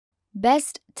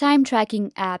Best time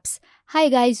tracking apps. Hi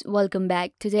guys, welcome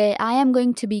back. Today I am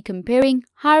going to be comparing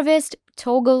Harvest,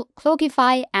 Toggl,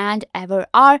 Clockify and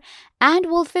Everhour, and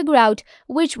we'll figure out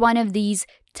which one of these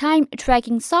time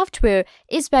tracking software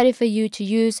is better for you to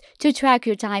use to track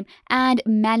your time and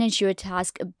manage your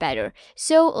task better.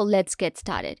 So let's get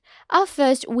started. Up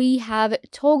first we have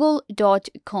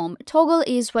Toggl.com. Toggl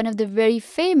is one of the very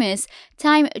famous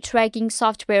time tracking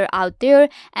software out there,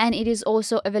 and it is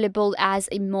also available as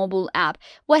a mobile app.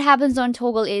 What happens on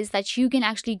Toggl is that you can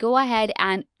actually go ahead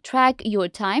and track your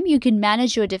time. You can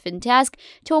manage your different tasks.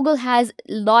 Toggl has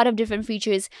a lot of different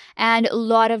features and a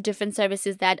lot of different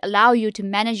services that allow you to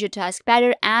manage your task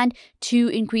better and to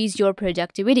increase your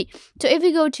productivity. So if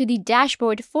we go to the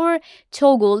dashboard for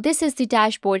Toggl, this is the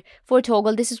dashboard for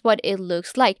Toggl. This is what it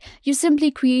looks like. You simply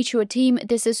create your team.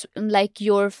 This is like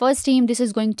your first team. This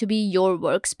is going to be your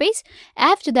workspace.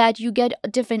 After that, you get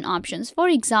different options. For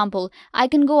example, I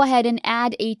can go ahead and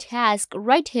add a task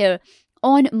right here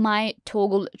on my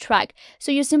Toggl track.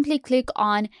 So you simply click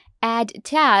on add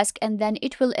task, and then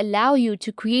it will allow you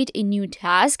to create a new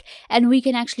task, and we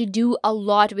can actually do a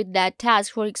lot with that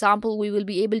task. For example, we will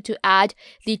be able to add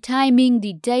the timing,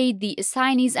 the date, the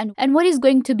assignees, and what is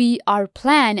going to be our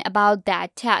plan about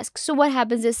that task. So what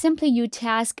happens is simply you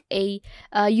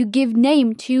you give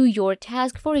name to your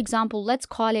task. For example, let's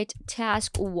call it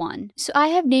task 1. So I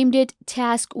have named it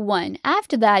task 1.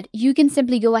 After that, you can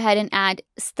simply go ahead and add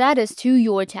status to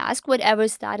your task, whatever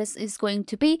status is going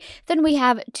to be. Then we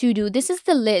have to do. This is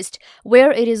the list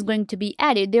where it is going to be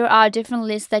added. There are different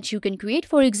lists that you can create.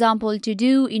 For example, to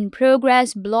do, in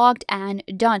progress, blocked, and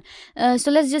done. So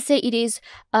let's just say it is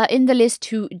in the list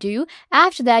to do.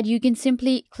 After that, you can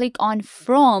simply click on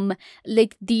from,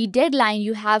 like the deadline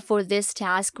you have for this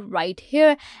task right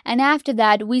here. And after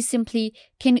that, we simply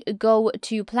can go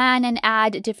to plan and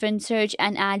add different search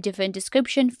and add different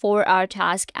description for our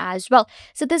task as well.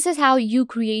 So this is how you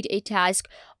create a task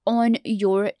on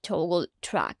your Toggl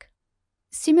track.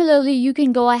 Similarly, you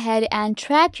can go ahead and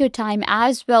track your time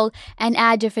as well and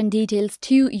add different details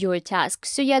to your task.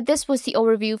 So yeah, this was the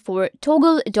overview for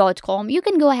Toggl.com. You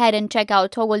can go ahead and check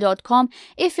out Toggl.com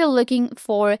if you're looking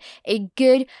for a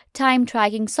good time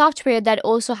tracking software that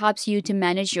also helps you to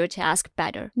manage your task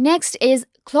better. Next is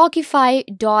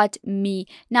Clockify.me.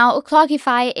 Now,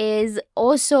 Clockify is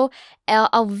also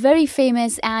a very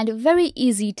famous and very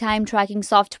easy time tracking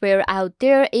software out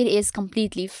there. It is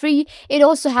completely free. It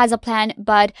also has a plan,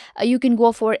 but you can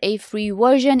go for a free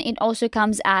version. It also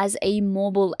comes as a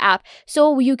mobile app,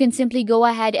 so you can simply go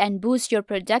ahead and boost your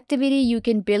productivity. You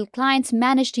can build clients,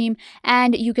 manage team,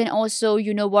 and you can also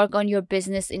work on your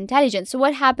business intelligence. So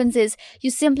what happens is you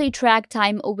simply track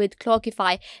time with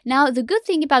Clockify. Now the good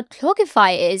thing about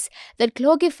Clockify is that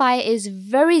Clockify is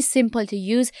very simple to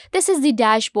use. This is the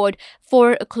dashboard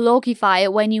for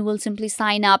Clockify. When you will simply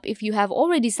sign up, if you have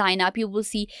already signed up, you will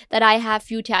see that I have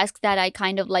few tasks that I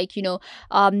kind of like,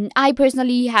 I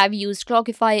personally have used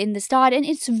Clockify in the start, and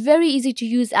it's very easy to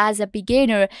use as a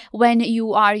beginner when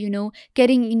you are,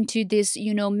 getting into this,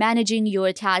 managing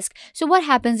your task. So what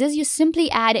happens is you simply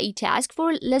add a task.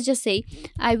 For, let's just say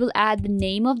I will add the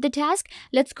name of the task.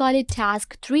 Let's call it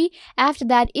task 3. After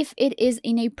that, if it is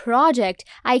in a project,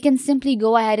 I can simply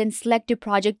go ahead and select a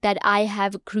project that I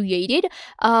have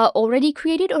already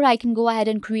created, or I can go ahead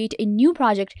and create a new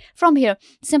project from here.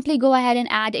 Simply go ahead and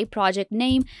add a project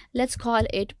name. Let's call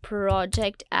it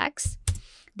Project X.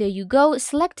 There you go.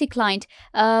 Select a client,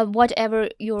 whatever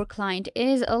your client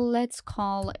is. Let's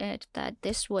call it that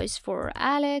this was for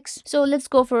Alex. So let's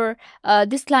go for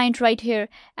this client right here.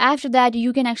 After that,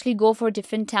 you can actually go for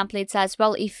different templates as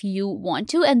well if you want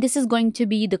to. And this is going to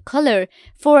be the color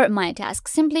for my task.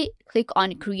 Simply click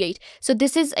on create. So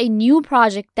this is a new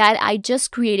project that I just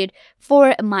created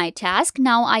for my task.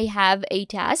 Now I have a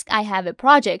task, I have a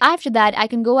project. After that, I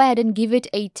can go ahead and give it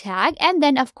a tag, and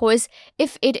then of course,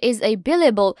 if it is a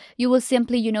billable, you will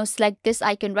simply select this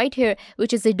icon right here,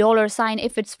 which is a $sign.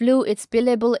 If it's blue, it's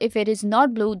billable. If it is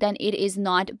not blue, then it is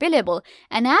not billable.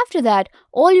 And after that,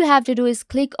 all you have to do is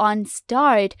click on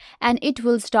start, and it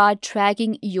will start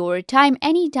tracking your time.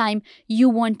 Anytime you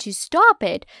want to stop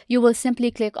it, you will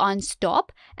simply click on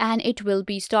stop, and it will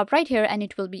be stopped right here, and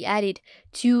it will be added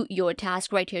to your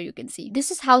task right here. You can see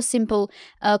this is how simple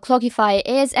Clockify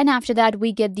is. And after that,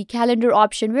 we get the calendar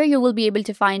option, where you will be able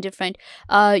to find different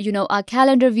a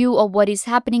calendar view of what is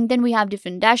happening. Then we have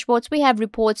different dashboards. We have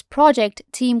reports, project,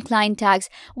 team, client tags,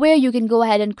 where you can go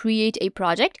ahead and create a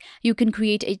project, you can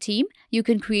create a team, you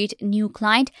can create new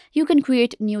client, you can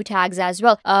create new tags as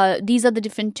well. These are the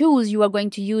different tools you are going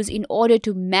to use in order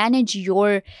to manage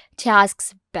your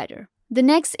tasks better. The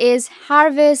next is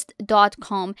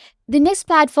Harvest.com. The next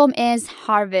platform is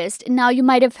Harvest. Now, you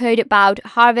might have heard about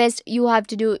Harvest. You have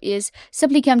to do is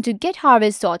simply come to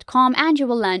getharvest.com and you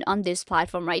will land on this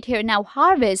platform right here. Now,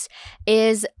 Harvest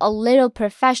is a little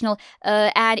professional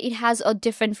and it has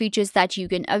different features that you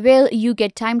can avail. You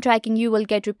get time tracking, you will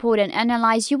get report and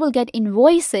analyze, you will get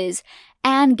invoices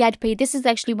and get paid. This is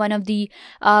actually one of the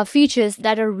features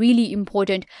that are really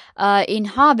important in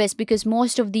Harvest, because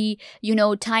most of the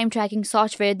time tracking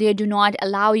software, they do not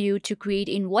allow you to create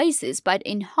invoices, but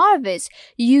in Harvest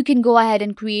you can go ahead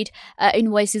and create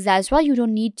invoices as well. You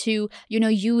don't need to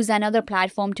use another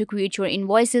platform to create your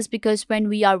invoices, because when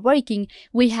we are working,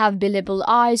 we have billable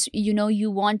hours. You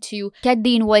want to get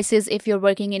the invoices. If you're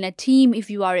working in a team,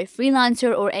 if you are a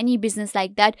freelancer or any business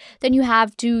like that, then you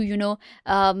have to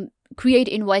create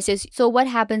invoices. So what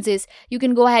happens is you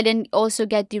can go ahead and also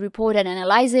get the report and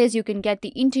analysis. You can get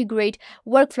the integrate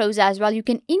workflows as well. You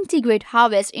can integrate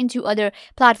Harvest into other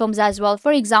platforms as well.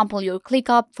 For example, your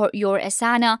ClickUp, for your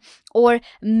Asana, or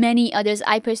many others.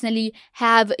 I personally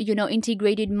have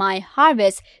integrated my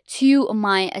Harvest to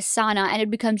my Asana, and it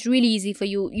becomes really easy for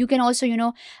you. You can also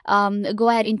go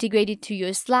ahead, integrate it to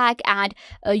your Slack and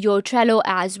your Trello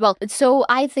as well. So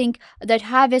I think that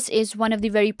Harvest is one of the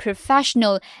very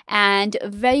professional and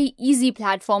very easy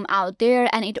platform out there,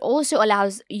 and it also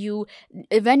allows you,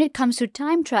 when it comes to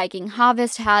time tracking,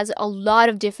 Harvest has a lot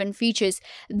of different features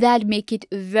that make it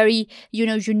very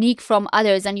unique from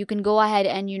others, and you can go ahead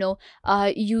and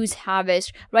use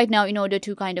Harvest right now in order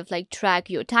to kind of like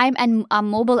track your time. And a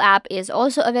mobile app is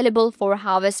also available for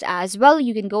Harvest as well.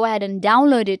 You can go ahead and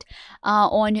download it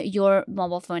on your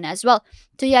mobile phone as well.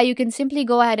 So yeah, you can simply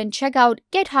go ahead and check out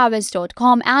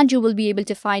getharvest.com and you will be able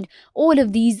to find all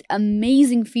of these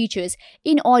amazing features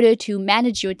in order to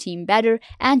manage your team better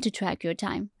and to track your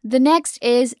time. The next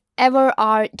is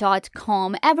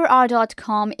Everhour.com.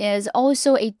 Everhour.com is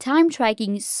also a time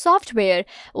tracking software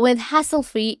with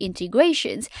hassle-free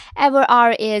integrations.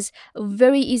 Everhour is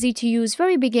very easy to use,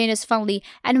 very beginners friendly,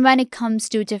 and when it comes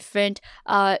to different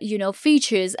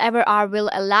features, Everhour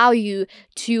will allow you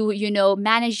to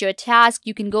manage your task.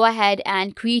 You can go ahead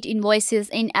and create invoices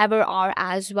in Everhour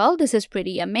as well. This is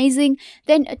pretty amazing.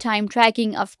 Then time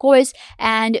tracking, of course,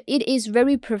 and it is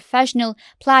very professional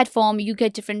platform. You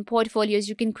get different portfolios,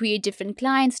 you can create different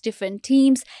clients, different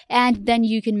teams, and then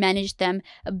you can manage them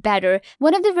better.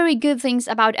 One of the very good things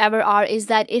about Everhour is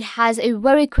that it has a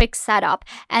very quick setup,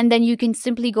 and then you can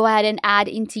simply go ahead and add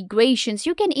integrations.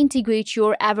 You can integrate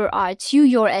your Everhour to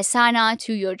your Asana,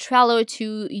 to your Trello,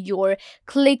 to your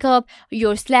ClickUp,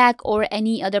 your Slack, or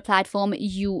any other platform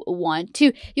you want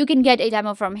to. You can get a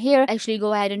demo from here. Actually,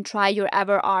 go ahead and try your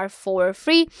Everhour for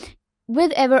free.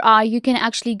 With Everhour, you can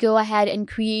actually go ahead and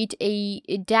create a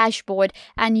dashboard,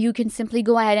 and you can simply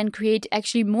go ahead and create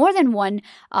actually more than one,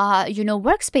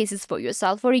 workspaces for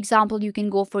yourself. For example, you can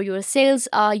go for your sales,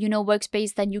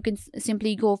 workspace. Then you can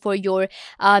simply go for your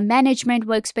management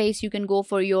workspace. You can go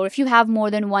for your, if you have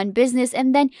more than one business.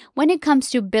 And then when it comes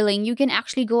to billing, you can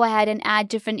actually go ahead and add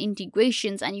different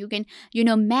integrations, and you can,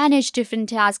 manage different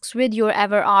tasks with your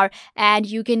Everhour, and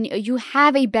you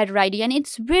have a better idea, and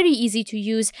it's very easy to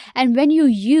use. And when you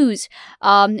use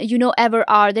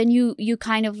Everhour, then you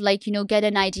kind of like get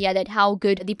an idea that how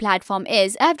good the platform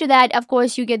is. After that, of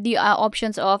course, you get the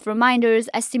options of reminders,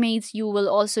 estimates. You will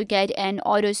also get an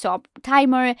auto stop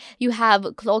timer. You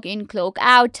have clock in, clock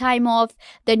out, time off.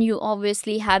 Then you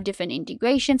obviously have different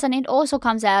integrations, and it also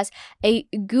comes as a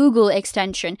Google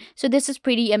extension. So this is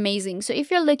pretty amazing. So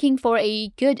if you're looking for a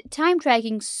good time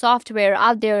tracking software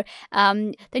out there,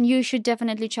 then you should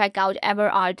definitely check out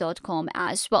Everhour.com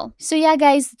as well. So yeah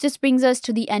guys, this brings us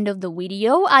to the end of the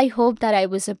video. I hope that I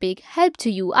was a big help to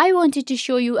you. I wanted to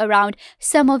show you around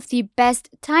some of the best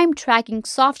time tracking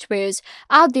softwares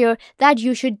out there that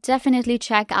you should definitely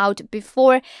check out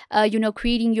before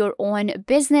creating your own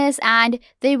business, and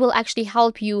they will actually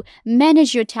help you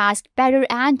manage your task better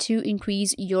and to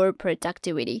increase your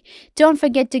productivity. Don't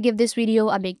forget to give this video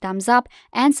a big thumbs up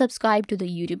and subscribe to the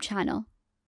YouTube channel.